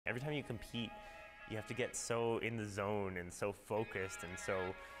Every time you compete, you have to get so in the zone and so focused and so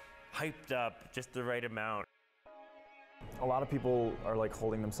hyped up, just the right amount. A lot of people are like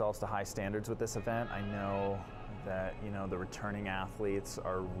holding themselves to high standards with this event. I know that, you know, the returning athletes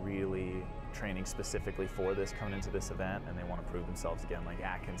are really training specifically for this, coming into this event, and they want to prove themselves again. Like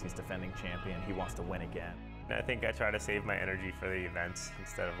Atkins, he's defending champion, he wants to win again. And I think I try to save my energy for the events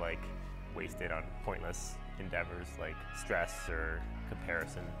instead of like waste it on pointless endeavors like stress or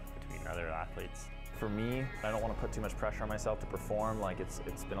comparison between other athletes. For me, I don't want to put too much pressure on myself to perform. Like it's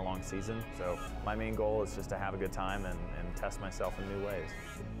been a long season, so my main goal is just to have a good time and test myself in new ways.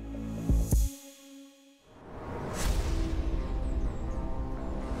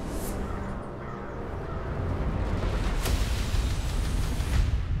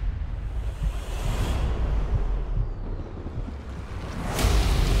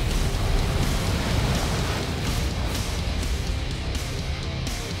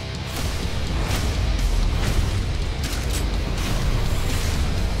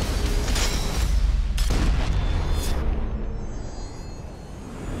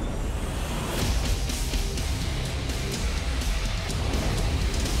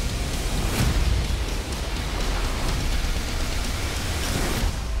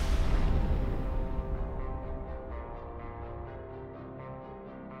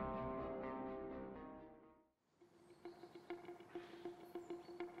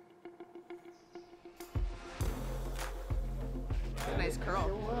 Nice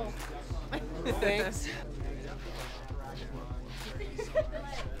curl. Thanks.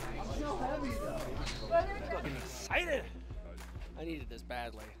 Fucking excited. I needed this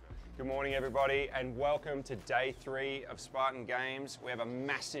badly. Good morning, everybody, and welcome to day 3 of Spartan Games. We have a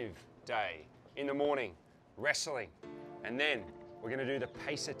massive day. In the morning, wrestling, and then we're going to do the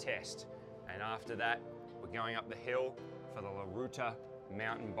pacer test. And after that, we're going up the hill for the RUTA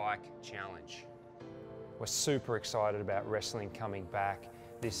mountain bike challenge. We're super excited about wrestling coming back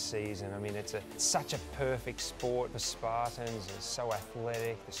this season. I mean, it's such a perfect sport for Spartans. It's so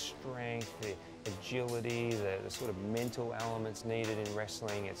athletic, the strength, the agility, the sort of mental elements needed in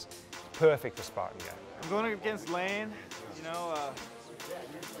wrestling. It's perfect for Spartan Games. I'm going against Lane, you know,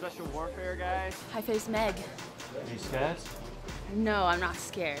 special warfare guy. Hi, Face Meg. Are you scared? No, I'm not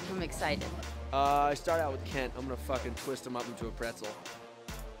scared. I'm excited. I start out with Kent. I'm gonna fucking twist him up into a pretzel.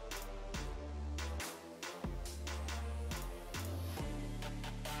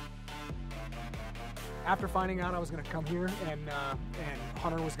 After finding out I was going to come here and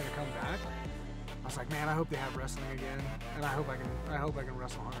Hunter was going to come back, I was like, man, I hope they have wrestling again, and I hope I can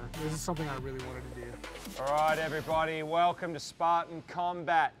wrestle Hunter. This is something I really wanted to do. All right, everybody, welcome to Spartan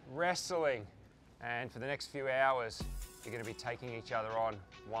Combat Wrestling. And for the next few hours, you're going to be taking each other on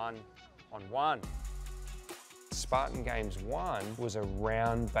one-on-one. Spartan Games 1 was a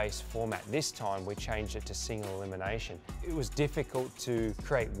round-based format. This time we changed it to single elimination. It was difficult to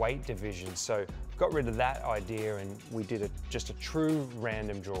create weight divisions, so got rid of that idea and we did just a true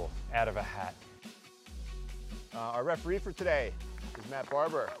random draw out of a hat. Our referee for today is Matt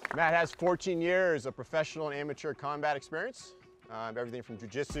Barber. Matt has 14 years of professional and amateur combat experience, everything from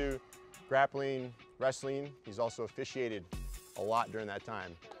jiu-jitsu, grappling, wrestling. He's also officiated a lot during that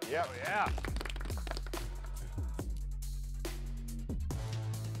time. Yep. Oh, yeah.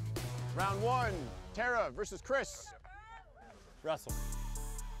 Round 1, Tara versus Chris. Wrestle.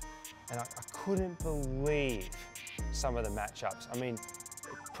 And I couldn't believe some of the matchups. I mean, it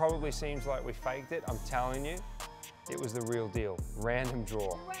probably seems like we faked it. I'm telling you, it was the real deal. Random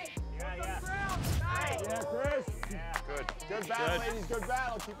draw. Yeah, Chris. Yeah. Good battle, ladies. Good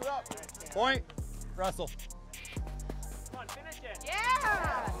battle. Keep it up. Point. Wrestle. Come on, finish it.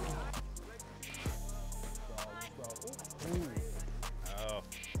 Yeah! Oh.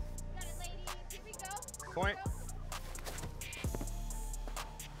 Point.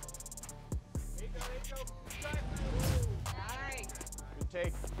 Good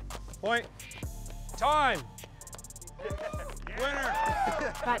take. Point. Time. Winner.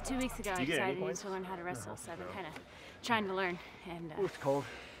 About 2 weeks ago, I decided to learn how to wrestle, so I've been kind of trying to learn. And It's cold.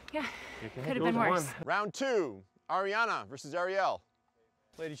 yeah, could have been worse. Round 2, Ariana versus Ariel.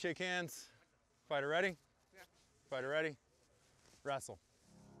 Ladies, shake hands. Fighter ready? Yeah. Fighter ready? Wrestle.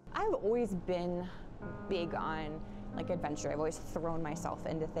 I've always been big on like adventure. I've always thrown myself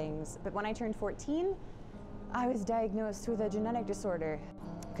into things. But when I turned 14, I was diagnosed with a genetic disorder.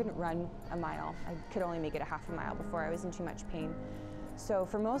 Couldn't run a mile. I could only make it a half a mile before I was in too much pain. So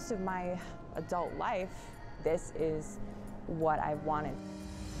for most of my adult life, this is what I've wanted.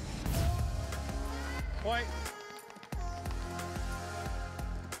 Point.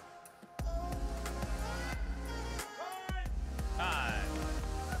 Time.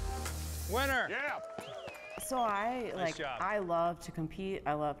 Winner. Yeah. So Nice job. I love to compete,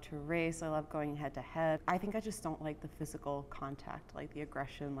 I love to race, I love going head to head. I think I just don't like the physical contact, like the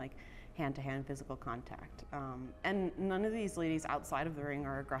aggression, like hand-to-hand physical contact. And none of these ladies outside of the ring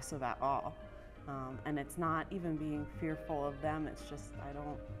are aggressive at all. And it's not even being fearful of them, it's just, I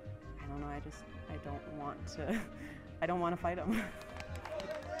don't know, I don't want to fight them.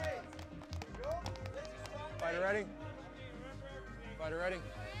 Fighter ready? Fighter ready?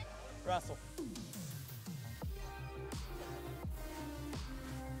 Wrestle.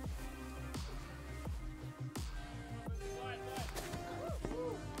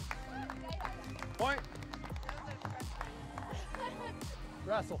 Point.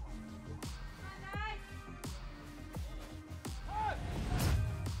 Wrestle.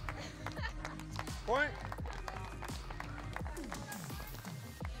 Point.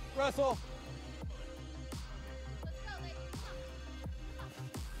 Wrestle.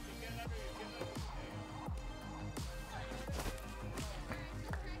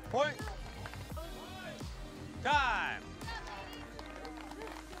 Point. Time.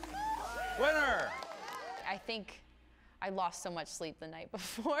 Winner. I think I lost so much sleep the night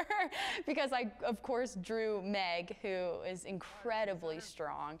before because I, of course, drew Meg, who is incredibly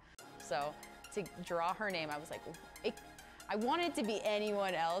strong. So to draw her name, I was like, I wanted to be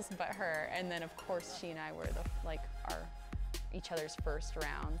anyone else but her. And then, of course, she and I were each other's first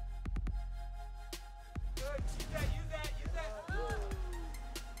round.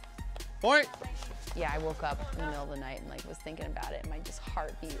 Point. Yeah, I woke up in the middle of the night and was thinking about it, and my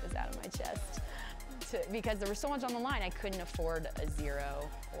heartbeat was out of my chest. Because there was so much on the line, I couldn't afford a 0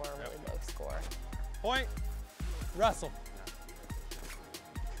 or a really low score. Point. Wrestle.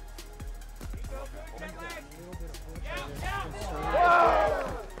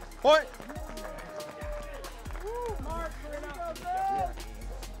 Point.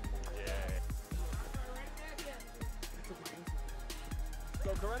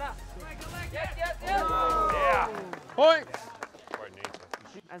 Go, Corinna. Yeah. Point.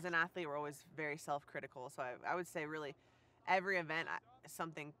 As an athlete, we're always very self-critical. So I would say really every event,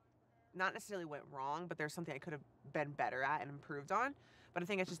 something not necessarily went wrong, but there's something I could have been better at and improved on. But I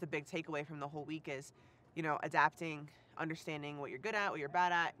think it's just a big takeaway from the whole week is, adapting, understanding what you're good at, what you're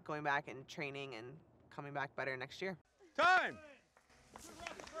bad at, going back and training and coming back better next year. Time.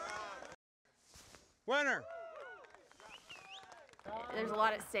 Winner. There's a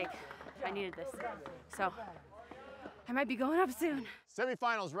lot at stake. I needed this. So I might be going up soon.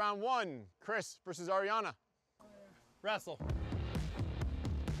 Semifinals, round 1, Chris versus Ariana. Wrestle.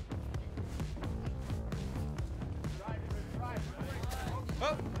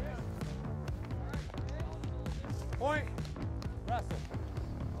 Up. Point. Wrestle.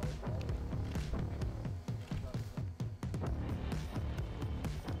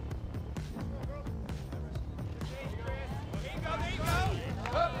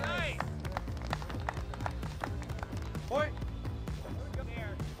 Point.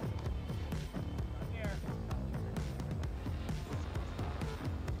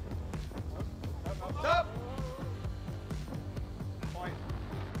 Stop. Point.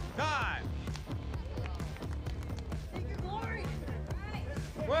 Time.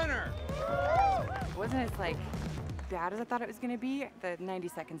 Winner. It wasn't as bad as I thought it was going to be. The 90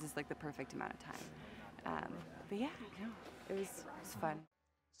 seconds is the perfect amount of time. But yeah, it was fun.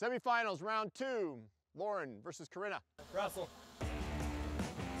 Semifinals, round 2, Lauren versus Corinna. Wrestle.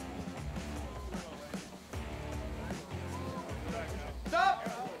 Stop.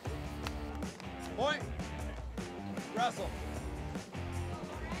 Point. Wrestle.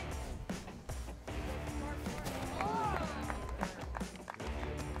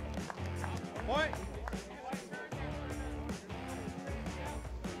 Point.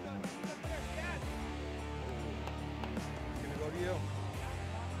 Gonna go to you.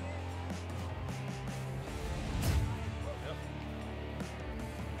 Yep.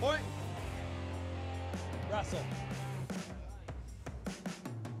 Point. Wrestle.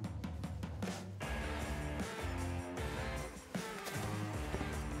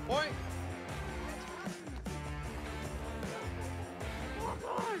 Point.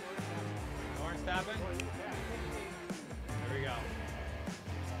 Lauren's tapping. There we go.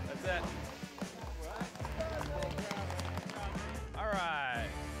 That's it. All right.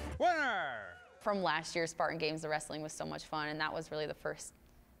 Winner! From last year's Spartan Games, the wrestling was so much fun, and that was really the first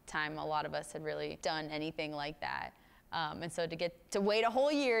time a lot of us had really done anything like that. And so to get to wait a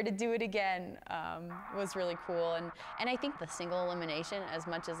whole year to do it again was really cool. And I think the single elimination, as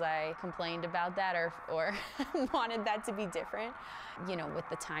much as I complained about that or wanted that to be different, with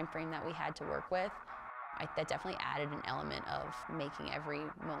the time frame that we had to work with, That definitely added an element of making every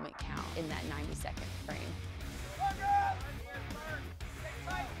moment count in that 90-second frame. Push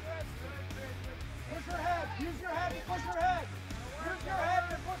your head. Use your head to push your head. Use your head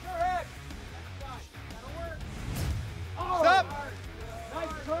to push your head. Oh, Stop. Nice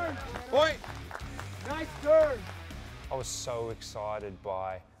turn. Point. Nice turn. I was so excited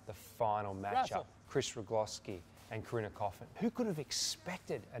by the final matchup, Chris Rogloski and Corinna. Who could have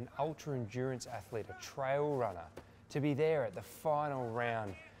expected an ultra-endurance athlete, a trail runner, to be there at the final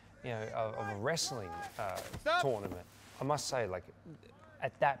round, of a wrestling tournament? I must say, like,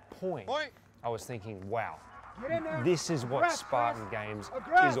 at that point, I was thinking, wow, this is what Spartan Games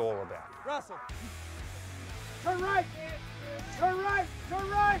is all about. Russell. Turn right. Turn right. Turn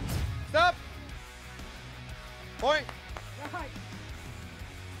right. Stop. Point. Right.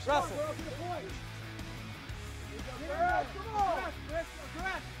 Russell. Come on. Chris.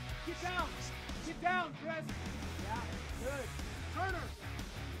 Get down. Get down, Chris. Yeah, good. Turner.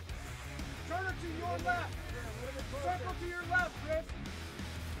 Turner to your left. Circle to your left, Chris.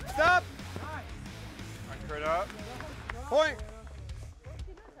 Stop. Nice. Right up. Point.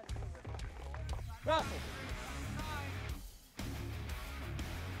 Russell.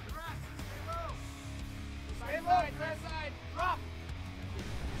 Stay low, Chris. Drop.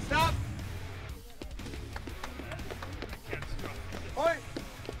 Stop. Point.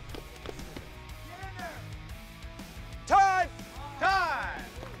 Get in there. Time. Time.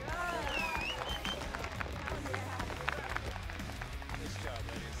 Nice job,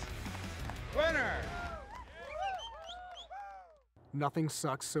 ladies. Winner. Nothing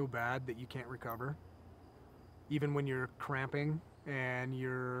sucks so bad that you can't recover. Even when you're cramping and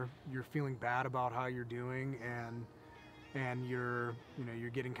you're feeling bad about how you're doing, and you're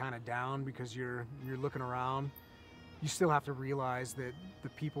getting kind of down because you're looking around, you still have to realize that the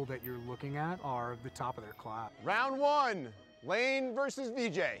people that you're looking at are the top of their class. Round 1, Lane versus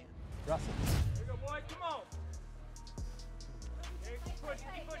VJ. Russell. Here we go, boys. Come on. Hey, keep pushing.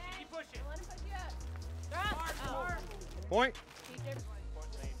 Keep pushing. Keep pushing. Let him push you up. Point.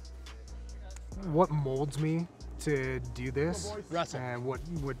 What molds me to do this, Russell. and what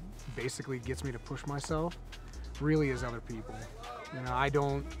basically gets me to push myself, really is other people.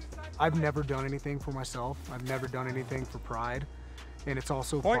 I've never done anything for myself. I've never done anything for pride. And it's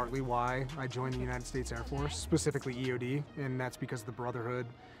also partly why I joined the United States Air Force, specifically EOD, and that's because of the brotherhood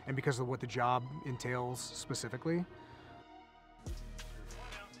and because of what the job entails specifically.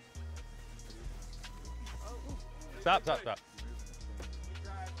 Stop, stop, stop.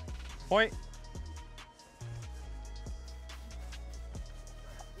 Point.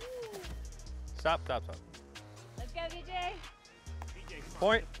 Stop, stop, stop. Let's go, VJ.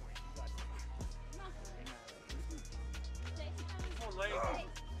 Point.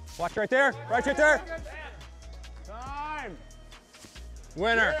 Watch right there. Right there. Time.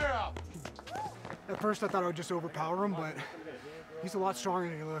 Winner. Yeah. At first I thought I would just overpower him, but he's a lot stronger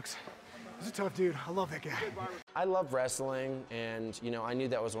than he looks. He's a tough dude. I love that guy. I love wrestling, and I knew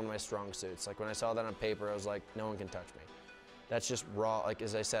that was one of my strong suits. Like when I saw that on paper, I was like, no one can touch me. That's just raw. Like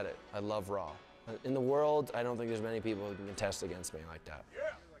as I said it, I love raw. In the world, I don't think there's many people who can contest against me like that.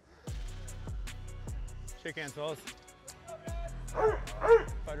 Shake hands, fellas.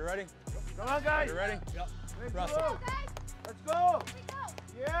 Fighter ready? Come on, guys. Fighter ready? Yep. Russell. Let's go.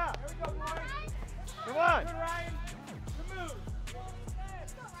 Yeah. Here we go, boys. Come on. Good, Ryan. Good move.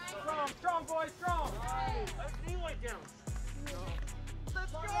 Strong, strong, boys, strong. Knee went down.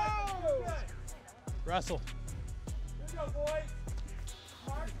 Let's go. Russell. Here we go, boys.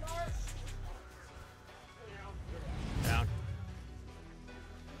 Start. Down.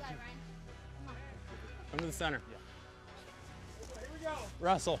 Come to the center. Here we go.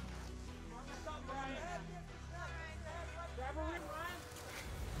 Russell. Stop, Brian. Grab a rib, Brian.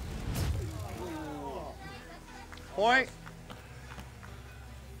 Point.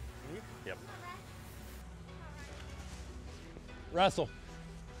 Yep. Russell.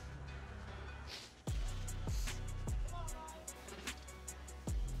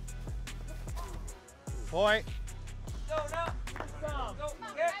 Point. Go now. Go.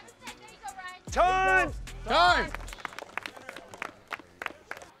 Get. Time. Time.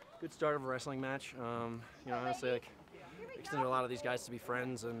 Good start of a wrestling match. Honestly, like, extended a lot of these guys to be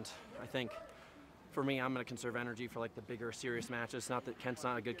friends, and I think for me, I'm going to conserve energy for like the bigger, serious matches. Not that Kent's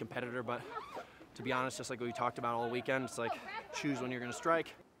not a good competitor, but to be honest, just like we talked about all weekend, it's like choose when you're going to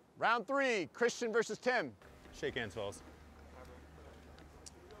strike. Round 3, Christian versus Tim. Shake hands, fellas.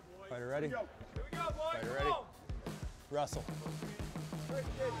 Fighter ready? Here we go, boys. Fighter ready? Russell.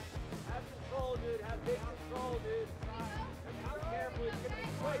 Christian, have control, dude. Have big control, dude. Carefully. It's going to be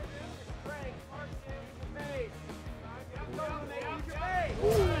quick.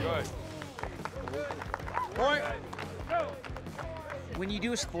 Good. Point. When you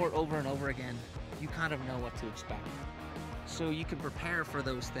do a sport over and over again, you kind of know what to expect. So you can prepare for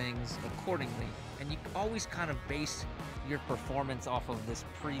those things accordingly, and you always kind of base your performance off of this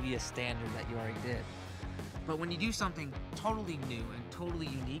previous standard that you already did. But when you do something totally new and totally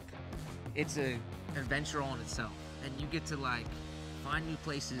unique, it's an adventure all in itself, and you get to like find new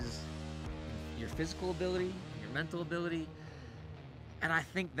places, your physical ability, your mental ability, and I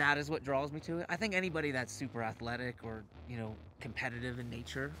think that is what draws me to it. I think anybody that's super athletic or, you know, competitive in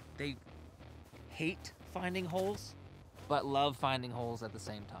nature, they hate finding holes, but love finding holes at the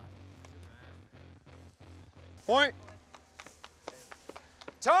same time. Point.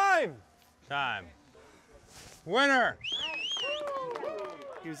 Time. Time. Winner.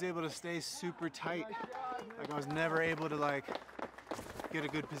 He was able to stay super tight. Like I was never able to like get a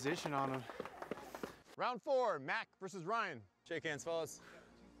good position on him. Round 4, Mac versus Ryan. Shake hands, fellas.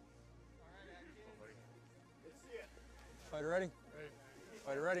 Fighter ready?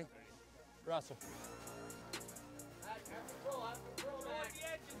 Fighter ready? Russell.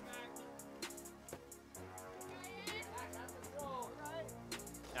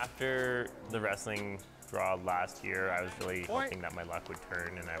 After the wrestling draw last year, I was really hoping that my luck would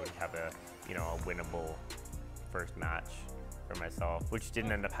turn and I would have a, you know, a winnable first match for myself, which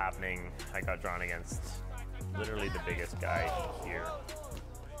didn't end up happening. I got drawn against literally the biggest guy here,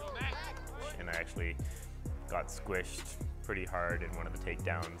 and I actually got squished pretty hard in one of the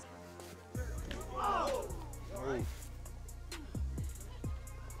takedowns.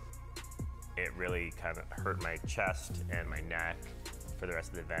 It really kind of hurt my chest and my neck for the rest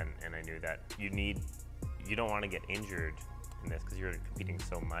of the event, and I knew that you don't want to get injured in this because you're competing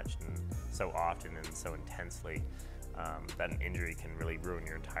so much and so often and so intensely that an injury can really ruin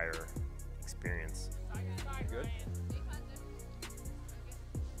your entire experience. Good.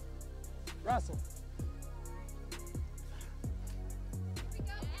 Russell.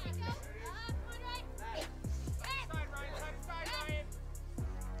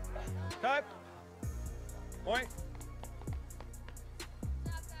 Cut. Point.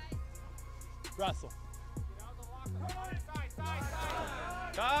 Russell.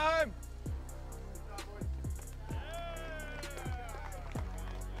 Time.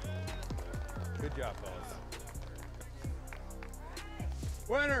 Good job, fellas.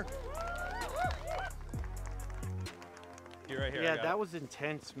 Winner. You're right here. Yeah, that was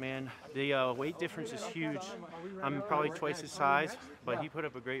intense, man. The weight difference is huge. I'm probably twice his size, but he put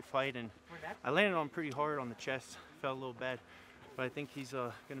up a great fight, and I landed on him pretty hard on the chest. Felt a little bad, but I think he's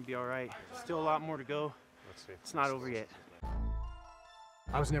going to be all right. Still a lot more to go. Let's see. It's not over yet.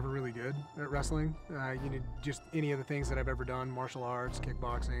 I was never really good at wrestling. You know, just any of the things that I've ever done, martial arts,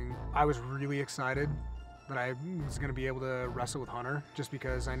 kickboxing. I was really excited that I was going to be able to wrestle with Hunter, just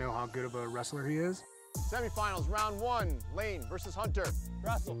because I know how good of a wrestler he is. Semifinals, round 1, Lane versus Hunter.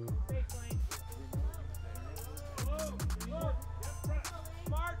 Russell.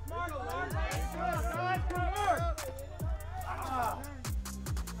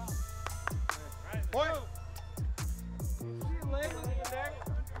 Point.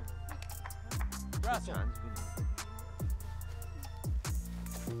 Russell.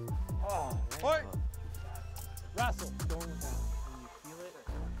 Oh, point. Russell.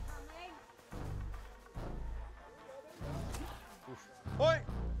 Point.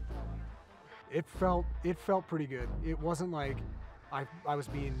 It felt pretty good. It wasn't like I was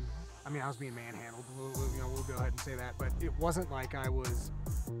being, I mean, I was being manhandled. We'll go ahead and say that, but it wasn't like I was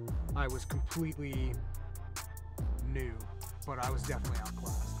completely new, but I was definitely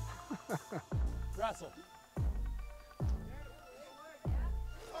outclassed. Russell.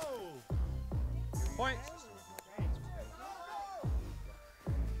 Point.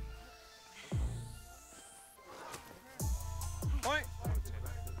 Point.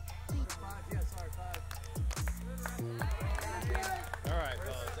 All right,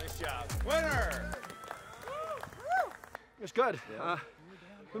 fellas, nice job. Winner. It was good.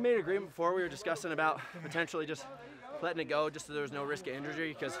 We made an agreement before. We were discussing about potentially just letting it go just so there was no risk of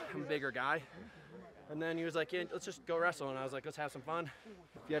injury because I'm a bigger guy. And then he was like, yeah, let's just go wrestle. And I was like, let's have some fun.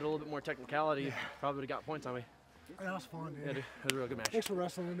 If you had a little bit more technicality, you probably would have got points on me. That was fun, dude. Yeah, dude, it was a real good match. Thanks for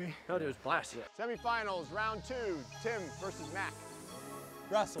wrestling with me. No, dude, it was a blast. Semifinals, round 2, Tim versus Mac.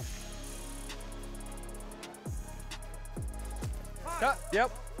 Russell. Cut.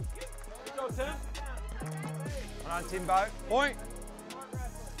 Yep. Go, Tim. One on Timbo. Point.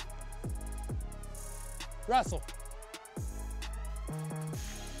 Russell.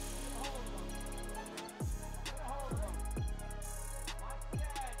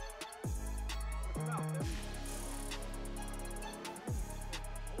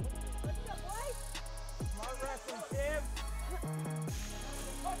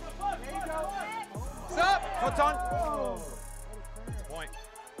 Foot's on. That's a point.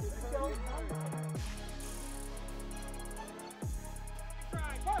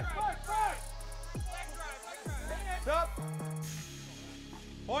 Stop.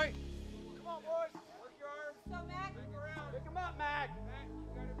 Point. Come on, boys. Work your arms. So, Mac. Pick him up, Mac.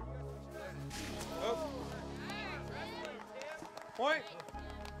 Oh. Point.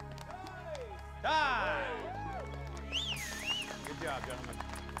 Time. Good job, gentlemen.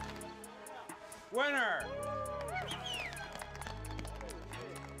 Winner.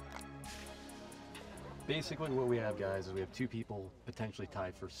 Basically what we have, guys, is we have two people potentially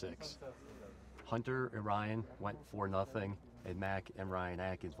tied for 6. Hunter and Ryan went 4-0, and Mac and Ryan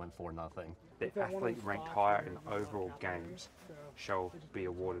Atkins went 4-0. The athlete ranked higher in overall games shall be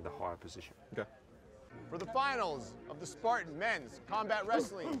awarded the higher position. Okay. For the finals of the Spartan Men's Combat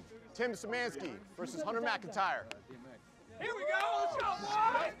Wrestling, Tim Szymanski versus Hunter McIntyre. Here we go. Let's go,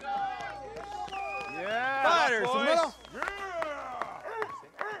 boys. Yeah. Fighters, boys. middle. Yeah.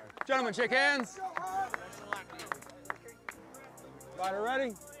 Gentlemen, shake hands. Fighter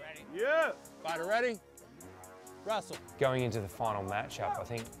ready? Yeah. Fighter ready? Wrestle. Going into the final matchup, I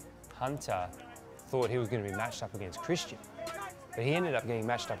think Hunter thought he was going to be matched up against Christian, but he ended up getting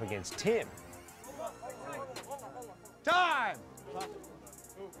matched up against Tim. Time!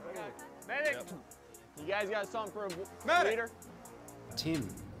 Medic. Yep. You guys got something for a leader? Tim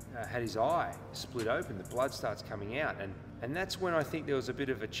had his eye split open, the blood starts coming out, and that's when I think there was a bit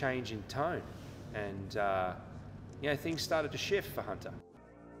of a change in tone, and you know, things started to shift for Hunter.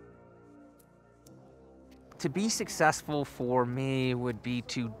 To be successful for me would be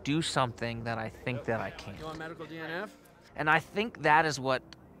to do something that I think that I can. You want medical DNF? And I think that is what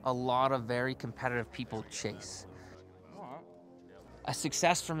a lot of very competitive people chase. A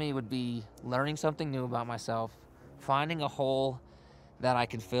success for me would be learning something new about myself, finding a hole that I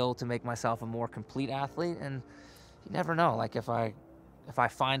can fill to make myself a more complete athlete, and you never know, like if I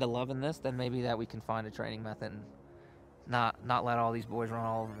find a love in this, then maybe that we can find a training method and not let all these boys run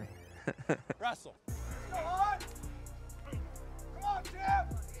all over me. Wrestle. Come on, Tim.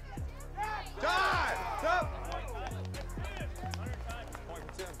 Time! Stop! Point for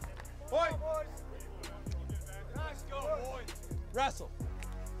Tim. Point! Nice go, boys. Wrestle.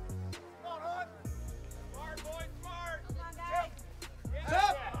 Come on, Hunt. Smart, boys, smart. Come on, guys.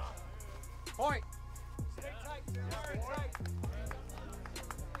 Stop! Point. Stay tight, stay tight.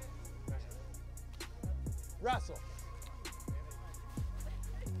 Wrestle.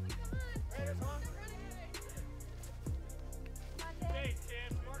 Stay,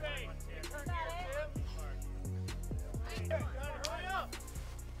 Tim. Stay. Hurry up.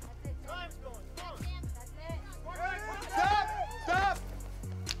 Time's going. Come on. Stop! Stop!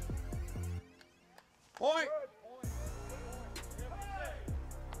 Point.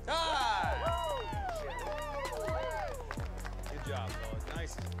 Time! Good job,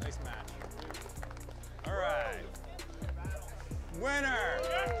 fellas. Nice match. All right. Winner! Good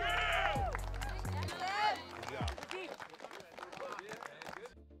job.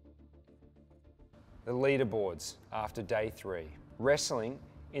 The leaderboards after day 3. Wrestling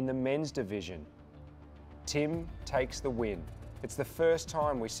in the men's division. Tim takes the win. It's the first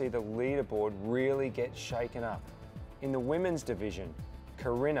time we see the leaderboard really get shaken up. In the women's division,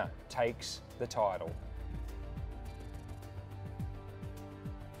 Corinna takes the title.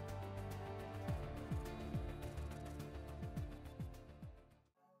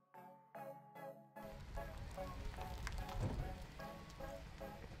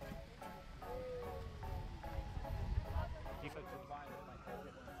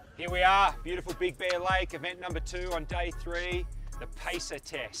 Here we are, beautiful Big Bear Lake, event number 2 on day 3, the pacer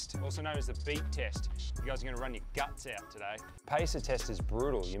test, also known as the beat test. You guys are going to run your guts out today. Pacer test is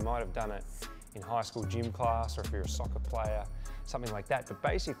brutal. You might have done it in high school gym class, or if you're a soccer player, something like that. But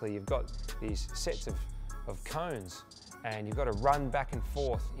basically you've got these sets of cones, and you've got to run back and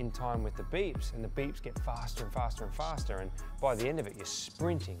forth in time with the beeps, and the beeps get faster and faster and faster, and by the end of it you're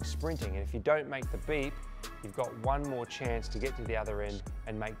sprinting, and if you don't make the beep, you've got one more chance to get to the other end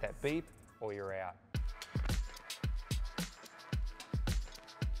and make that beep, or you're out.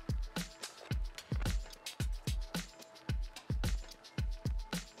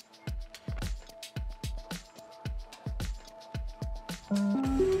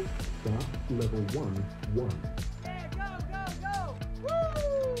 Stop level 1, 1. Yeah, go, go, go!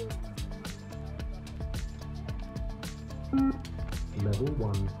 Woo! Level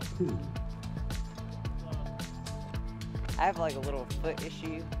 1, 2. I have like a little foot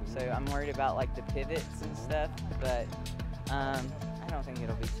issue, so I'm worried about like the pivots and stuff, but I don't think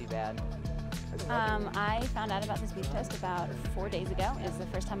it'll be too bad. I found out about this beef test about 4 days ago. It's the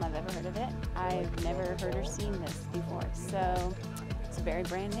first time I've ever heard of it. I've never heard or seen this before, so it's very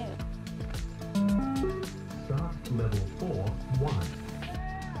brand new. Start level 4, 1.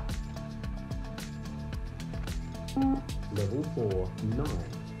 Level 4, 9.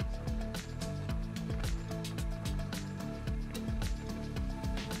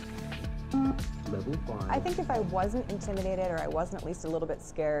 Level 5. I think if I wasn't intimidated or I wasn't at least a little bit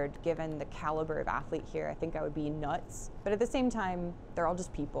scared, given the caliber of athlete here, I think I would be nuts. But at the same time, they're all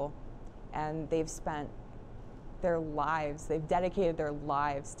just people, and they've spent their lives, they've dedicated their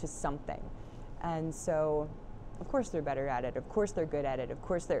lives to something. And so, of course they're better at it, of course they're good at it, of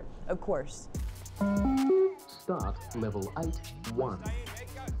course. Start level 8, 1.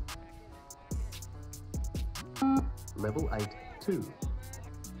 Level 8, 2.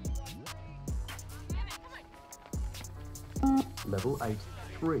 Level 8,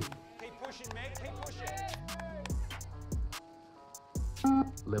 3. Keep pushing, mate, keep pushing.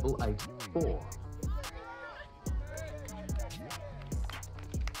 Level 8, 4.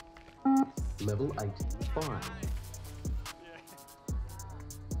 Level 8, 5.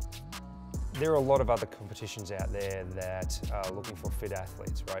 There are a lot of other competitions out there that are looking for fit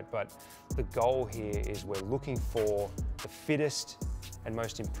athletes, right? But the goal here is we're looking for the fittest and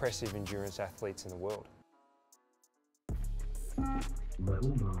most impressive endurance athletes in the world.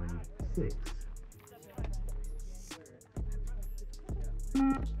 Level 9, 6.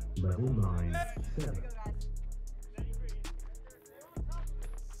 Level 9, 7.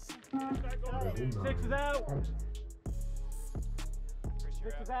 Level 9, 6 is out. 8.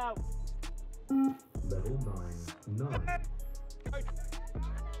 6 is out. Level 9, 9. Good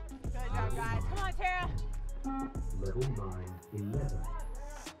job, guys. Come on, Tara. Level 9, 11.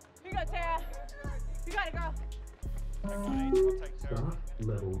 You go, Tara. You got it, girl. Start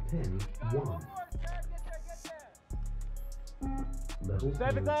level 10, 1. Level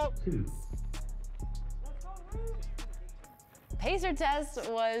 7's out. 2. Pacer test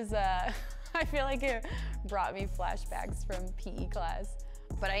was, I feel like it brought me flashbacks from PE class.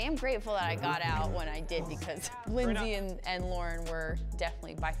 But I am grateful that I got out when I did, because Lindsay and Lauren were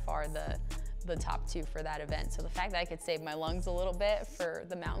definitely by far the top two for that event. So the fact that I could save my lungs a little bit for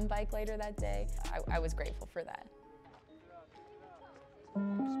the mountain bike later that day, I was grateful for that.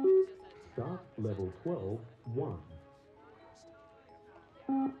 Start level 12, 1.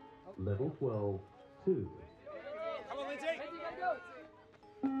 Level 12, 2. Come on, Lindsay.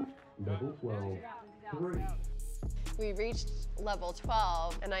 Level 12, 3. We reached level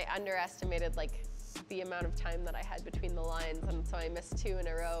 12 and I underestimated the amount of time that I had between the lines, and so I missed 2 in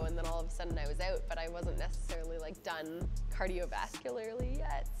a row, and then all of a sudden I was out, but I wasn't necessarily done cardiovascularly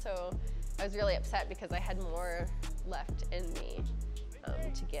yet. So I was really upset because I had more left in me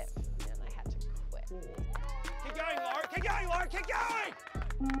to give, and I had to quit. Keep going, Laura, keep going, Laura, keep going!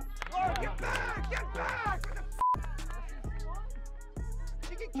 Laura, get back, get back! What the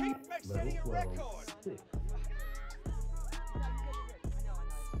She can keep setting a record! 6.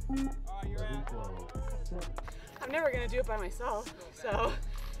 Alright, you're out. I'm never gonna do it by myself, so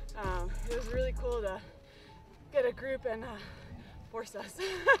it was really cool to get a group and force us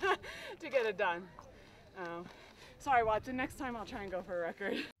to get it done. Sorry, Watson, next time I'll try and go for a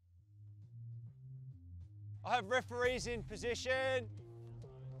record. I'll have referees in position.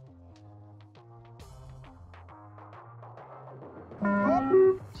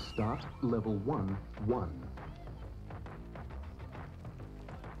 Start level 1, 1.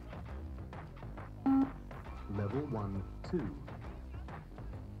 Level 1, 2.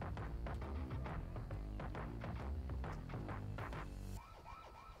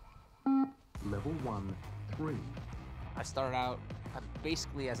 Level 1, 3. I started out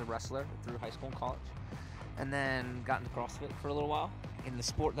basically as a wrestler through high school and college, and then got into CrossFit for a little while. In the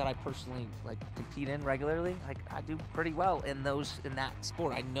sport that I personally compete in regularly, I do pretty well in that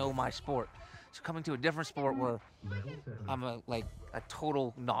sport. I know my sport. So coming to a different sport where I'm a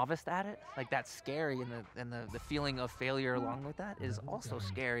total novice at it, that's scary, and the feeling of failure along with that is also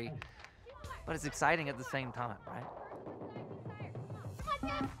scary, but it's exciting at the same time, right?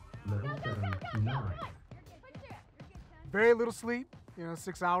 Level 7, 9. Very little sleep,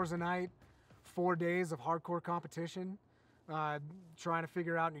 6 hours a night, 4 days of hardcore competition, trying to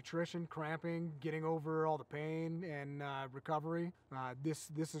figure out nutrition, cramping, getting over all the pain and recovery. This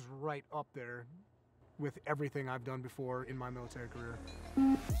is right up there with everything I've done before in my military career.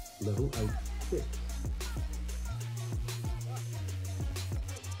 Level 8, 6.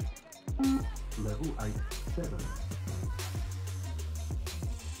 Level 8, 7.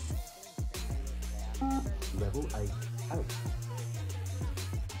 Level 8, 8.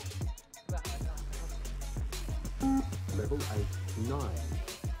 Level 8, 9.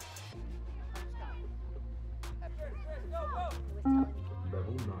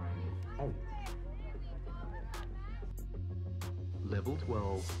 Level 9, 8. Level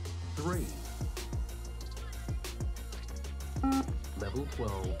 12, 3. Level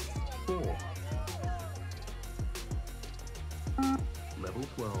 12, 4. Level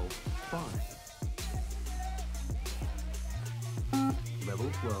 12, 5. Level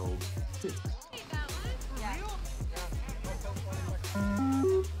 12, 6.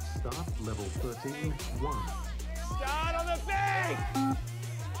 Start level 13, 1. Start on the big!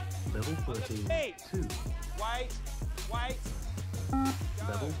 Level 13, 2. Wait, wait.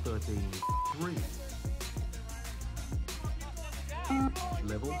 Level 13, 3.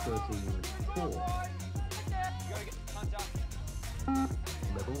 Level 13, 4.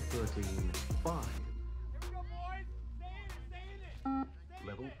 Level 13, 5.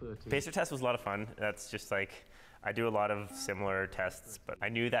 Level 13. Pacer test was a lot of fun. That's just like, I do a lot of similar tests, but I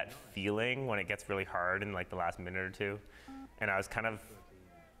knew that feeling when it gets really hard in like the last minute or two. And I was kind of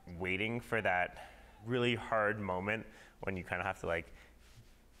waiting for that really hard moment when you kind of have to like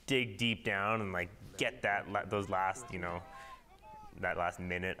dig deep down and like get those last, you know, that last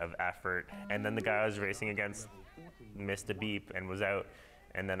minute of effort. And then the guy I was racing against missed a beep and was out.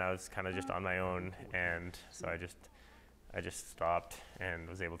 And then I was kind of just on my own. And so I just stopped and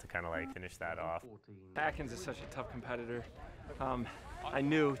was able to kind of like finish that off. Atkins is such a tough competitor. I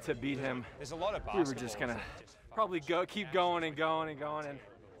knew to beat him, There's a lot of we were just gonna probably keep going and going and going. And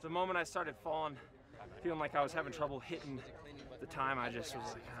the moment I started falling, feeling like I was having trouble hitting the time, I just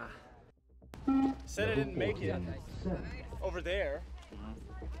was like, ah. Said I didn't make it over there,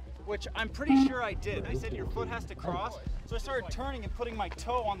 which I'm pretty sure I did. I said your foot has to cross, so I started turning and putting my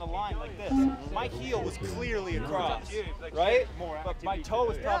toe on the line like this. My heel was clearly across, right? But my toe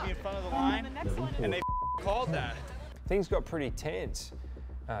was probably in front of the line, and they called that. Things got pretty tense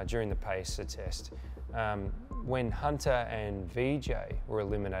during the pacer test. When Hunter and VJ were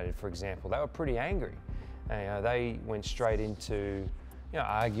eliminated, for example, they were pretty angry. They went straight into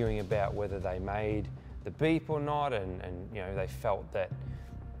arguing about whether they made the beep or not, and they felt that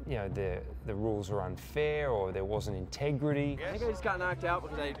the rules were unfair or there wasn't integrity. I think I just got knocked out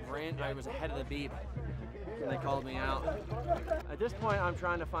because I was ahead of the beep and they called me out. At this point, I'm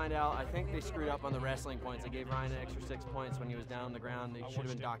trying to find out. I think they screwed up on the wrestling points. They gave Ryan an extra 6 points when he was down on the ground. They should have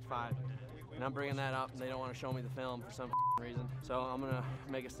been docked 5. And I'm bringing that up and they don't want to show me the film for some reason. So I'm gonna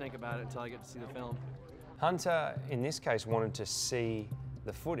make us think about it until I get to see the film. Hunter, in this case, wanted to see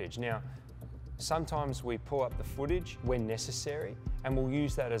the footage. Now, sometimes we pull up the footage when necessary, and we'll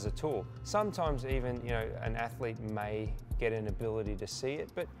use that as a tool. Sometimes even, an athlete may get an ability to see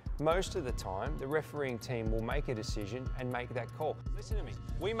it, but most of the time, the refereeing team will make a decision and make that call. Listen to me.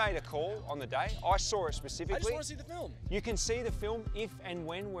 We made a call on the day. I saw it specifically. I just want to see the film. You can see the film if and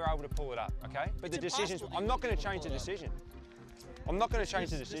when we're able to pull it up, okay? But the decisions, I'm not going to change the decision. I'm not going to change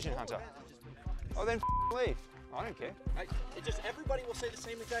the decision, Hunter. Oh, then leave. I don't care. It just, everybody will say the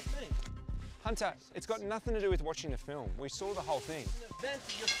same exact thing. Hunter, it's got nothing to do with watching the film. We saw the whole thing. Event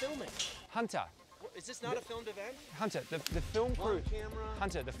you're filming. Hunter. Is this not a filmed event? Hunter, the film crew.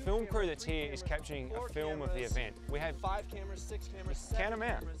 Hunter, the film crew that's here is capturing a film of the event. We have 5 cameras, 6 cameras, 7 count them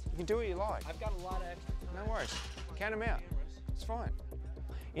out. cameras. You can do what you like. I've got a lot of extra time. No worries. Count them out. It's fine.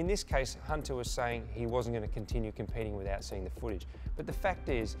 In this case, Hunter was saying he wasn't going to continue competing without seeing the footage. But the fact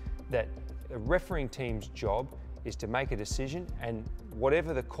is that the refereeing team's job is to make a decision, and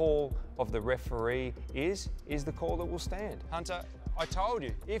whatever the call of the referee is the call that will stand. Hunter, I told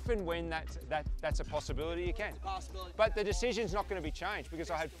you, if and when that's a possibility, you can. But the decision's not going to be changed because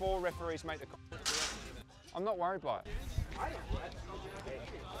I had 4 referees make the call. I'm not worried by it.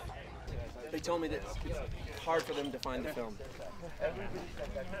 They told me that it's hard for them to find the film.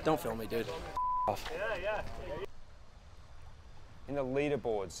 Don't film me, dude. Off. In the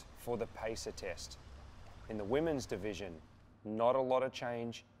leaderboards for the pacer test, in the women's division, not a lot of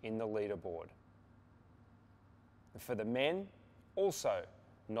change in the leaderboard. For the men, also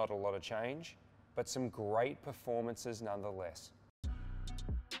not a lot of change, but some great performances nonetheless.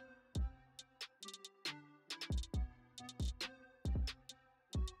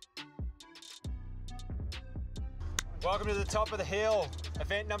 Welcome to the top of the hill.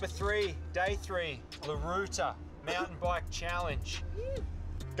 Event number 3, day 3, the RUTA Mountain Bike Challenge.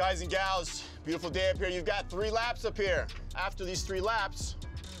 Guys and gals, beautiful day up here. You've got 3 laps up here. After these 3 laps,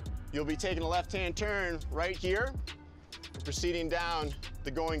 you'll be taking a left-hand turn right here, proceeding down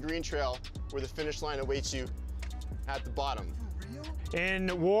the Going Green Trail where the finish line awaits you at the bottom.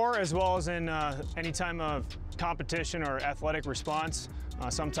 In war, as well as in any time of competition or athletic response,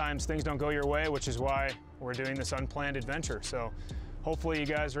 sometimes things don't go your way, which is why we're doing this unplanned adventure. So hopefully you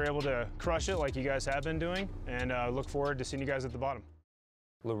guys are able to crush it like you guys have been doing, and look forward to seeing you guys at the bottom.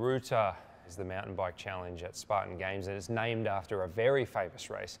 RUTA is the mountain bike challenge at Spartan Games, and it's named after a very famous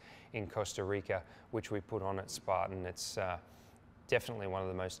race in Costa Rica, which we put on at Spartan. It's definitely one of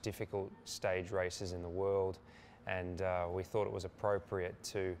the most difficult stage races in the world, and we thought it was appropriate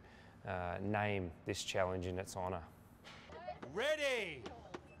to name this challenge in its honor. Ready!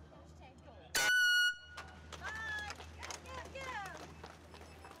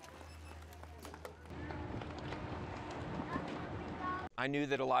 I knew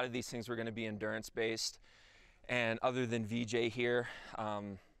that a lot of these things were going to be endurance-based, and other than VJ here,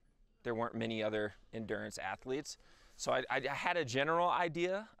 there weren't many other endurance athletes. So I had a general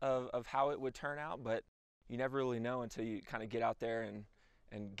idea of how it would turn out, but you never really know until you kind of get out there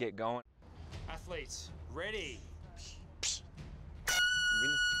and get going. Athletes, ready!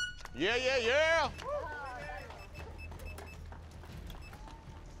 Yeah, yeah, yeah!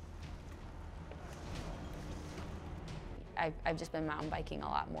 I've just been mountain biking a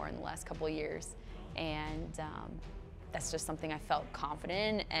lot more in the last couple of years, and that's just something I felt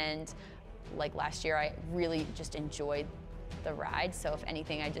confident in, and like last year I really just enjoyed the ride. So if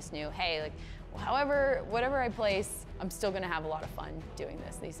anything, I just knew, hey, like, well, whatever I place, I'm still gonna have a lot of fun doing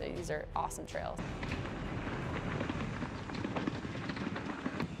this. These are awesome trails.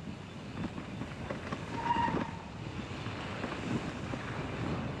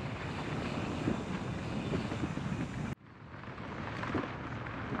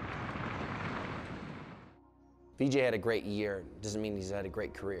 VJ had a great year. Doesn't mean he's had a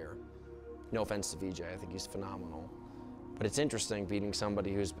great career. No offense to VJ, I think he's phenomenal. But it's interesting beating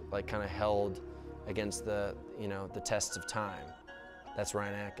somebody who's like kind of held against the, you know, the tests of time. That's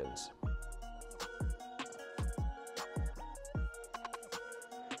Ryan Atkins.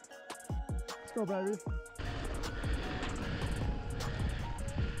 Let's go, baby.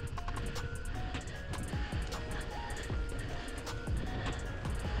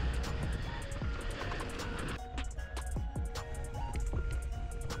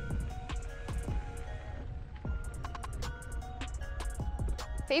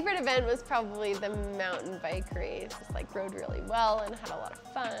 Favorite event was probably the mountain bike race. Just like rode really well and had a lot of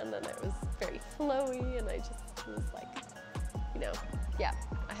fun, and it was very flowy, and I just was like, you know, yeah,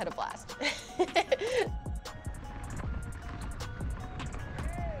 I had a blast. It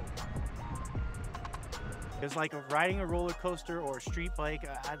was like riding a roller coaster or a street bike.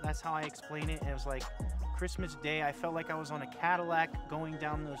 That's how I explain it. It was like Christmas Day. I felt like I was on a Cadillac going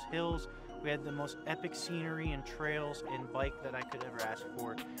down those hills. We had the most epic scenery and trails and bike that I could ever ask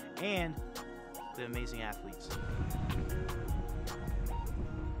for, and the amazing athletes.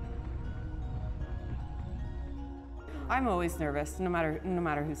 I'm always nervous, no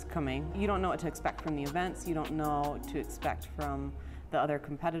matter who's coming. You don't know what to expect from the events. You don't know what to expect from the other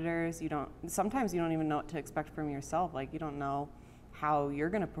competitors. Sometimes you don't even know what to expect from yourself. Like, you don't know how you're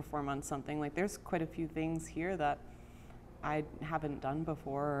gonna perform on something. Like, there's quite a few things here that I haven't done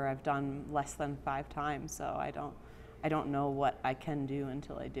before, or I've done less than 5 times, so I don't know what I can do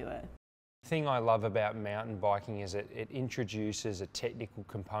until I do it. The thing I love about mountain biking is it introduces a technical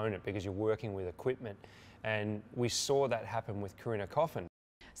component because you're working with equipment, and we saw that happen with Corinna.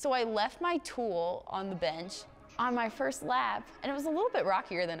 So I left my tool on the bench on my first lap, and it was a little bit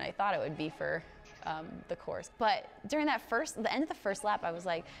rockier than I thought it would be for the course. But during the end of the first lap, I was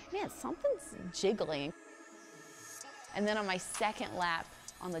like, man, something's jiggling. And then on my second lap,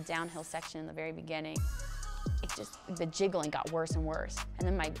 on the downhill section in the very beginning, the jiggling got worse and worse. And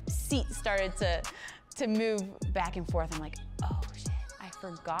then my seat started to move back and forth. I'm like, oh shit, I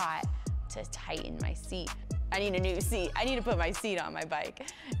forgot to tighten my seat. I need a new seat. I need to put my seat on my bike.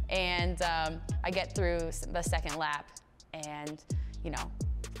 And I get through the second lap and, you know,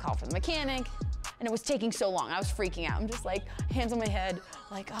 call for the mechanic. And it was taking so long. I was freaking out. I'm just like, hands on my head,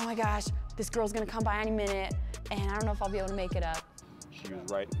 like, oh my gosh, this girl's gonna come by any minute, and I don't know if I'll be able to make it up. She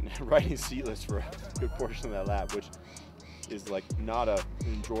was riding seatless for a good portion of that lap, which is like not an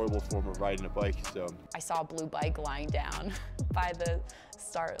enjoyable form of riding a bike. So I saw a blue bike lying down by the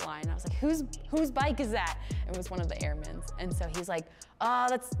start line. I was like, whose bike is that? It was one of the airmen's. And so he's like,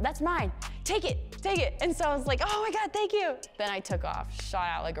 that's mine. Take it, take it. And so I was like, oh my God, thank you. Then I took off, shot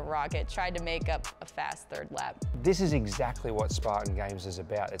out like a rocket, tried to make up a fast third lap. This is exactly what Spartan Games is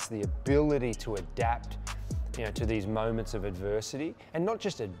about. It's the ability to adapt, you know, to these moments of adversity, and not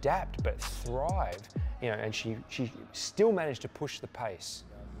just adapt, but thrive. You know, and she still managed to push the pace.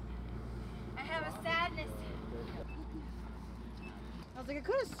 I have a sadness. I was like, I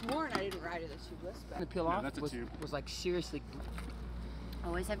could have sworn I didn't ride it as tubeless, but The peel off was like seriously.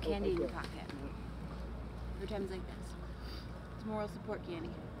 always have candy in your pocket. for times like this. It's moral support candy.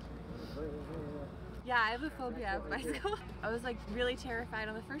 Yeah, I have a phobia of bicycles. I was like really terrified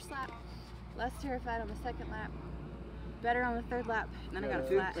on the first lap, less terrified on the second lap, better on the third lap, and then I got a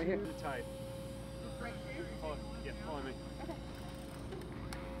flat. Right here. Tight. Yeah, follow me.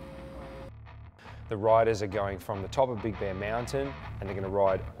 The riders are going from the top of Big Bear Mountain and they're going to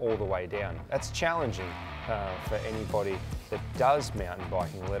ride all the way down. That's challenging for anybody that does mountain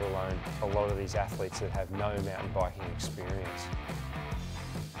biking, let alone a lot of these athletes that have no mountain biking experience.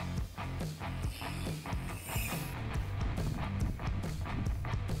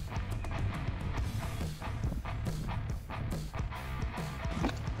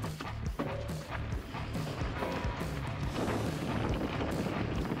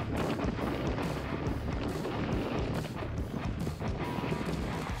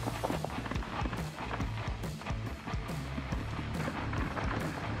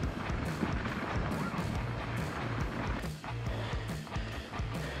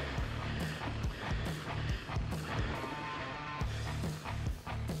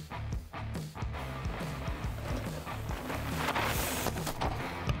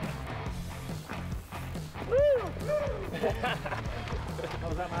 How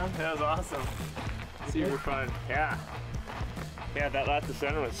was that, man? That was awesome. Super fun. Yeah. Yeah, that last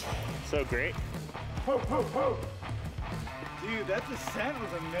descent was so great. Ho, ho, ho. Dude, that descent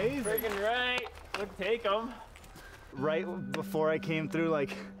was amazing. Freaking right. Let's take them. Right before I came through,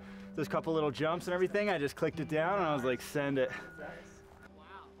 like, those couple little jumps and everything, I just clicked it down and I was like, send it.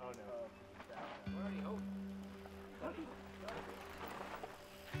 Oh no.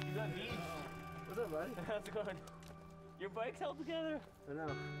 You got beach. What's up, buddy? How's it going? Your bike's held together. I know.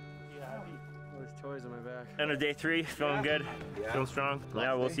 You happy? All these toys on my back. End of day 3, feeling good, feeling strong.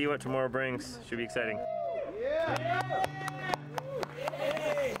 Yeah, we'll see what tomorrow brings. Should be exciting. Yeah!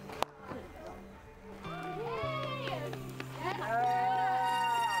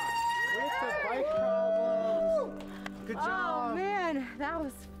 With the bike problems. Good job. Oh man, that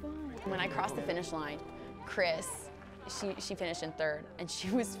was fun. When I crossed the finish line, Chris, she finished in 3rd, and she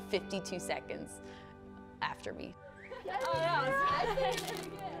was 52 seconds after me.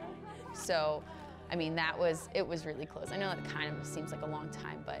 So, I mean, it was really close. I know it kind of seems like a long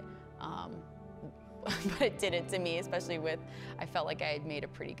time, but it did it to me, especially I felt like I had made a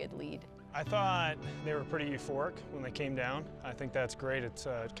pretty good lead. I thought they were pretty euphoric when they came down. I think that's great. It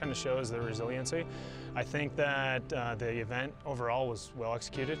kind of shows their resiliency. I think that the event overall was well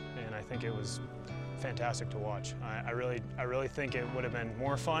executed, and I think it was fantastic to watch. I really think it would have been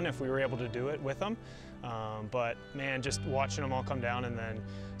more fun if we were able to do it with them. But man, just watching them all come down and then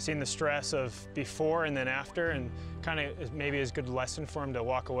seeing the stress of before and then after, and kind of maybe is a good lesson for them to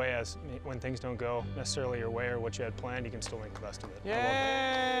walk away as when things don't go necessarily your way or what you had planned, you can still make the best of it.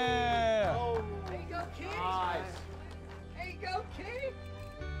 Yeah! Oh. There you go, kid. Nice. There you go, kid.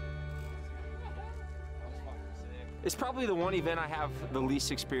 It's probably the one event I have the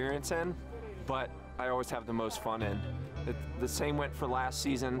least experience in, but I always have the most fun in. The same went for last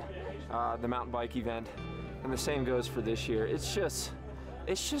season, the mountain bike event, and the same goes for this year. It's just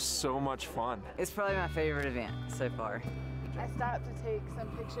so much fun. It's probably my favorite event so far. I stopped to take some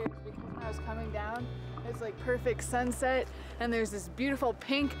pictures because when I was coming down, it's like perfect sunset, and there's this beautiful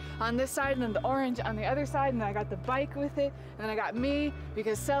pink on this side and then the orange on the other side, and then I got the bike with it, and then I got me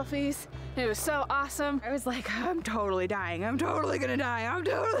because selfies, and it was so awesome. I was like, I'm totally dying. I'm totally gonna die. I'm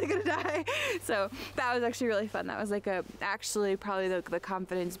totally gonna die. So that was actually really fun. That was like actually probably the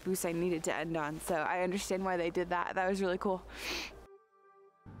confidence boost I needed to end on. So I understand why they did that. That was really cool.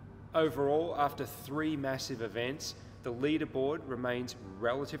 Overall, after 3 massive events, the leaderboard remains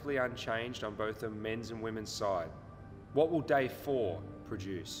relatively unchanged on both the men's and women's side. What will day 4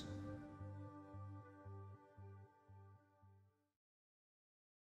 produce?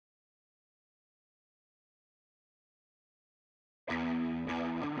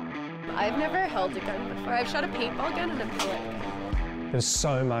 I've never held a gun before. I've shot a paintball gun and a pellet. There's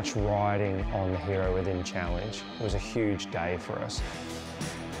so much riding on the Hero Within Challenge. It was a huge day for us.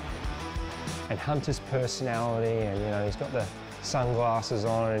 And Hunter's personality, and he's got the sunglasses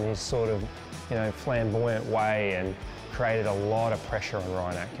on and his sort of, flamboyant way, and created a lot of pressure on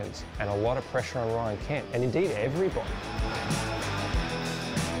Ryan Atkins and a lot of pressure on Ryan Kent, and indeed everybody.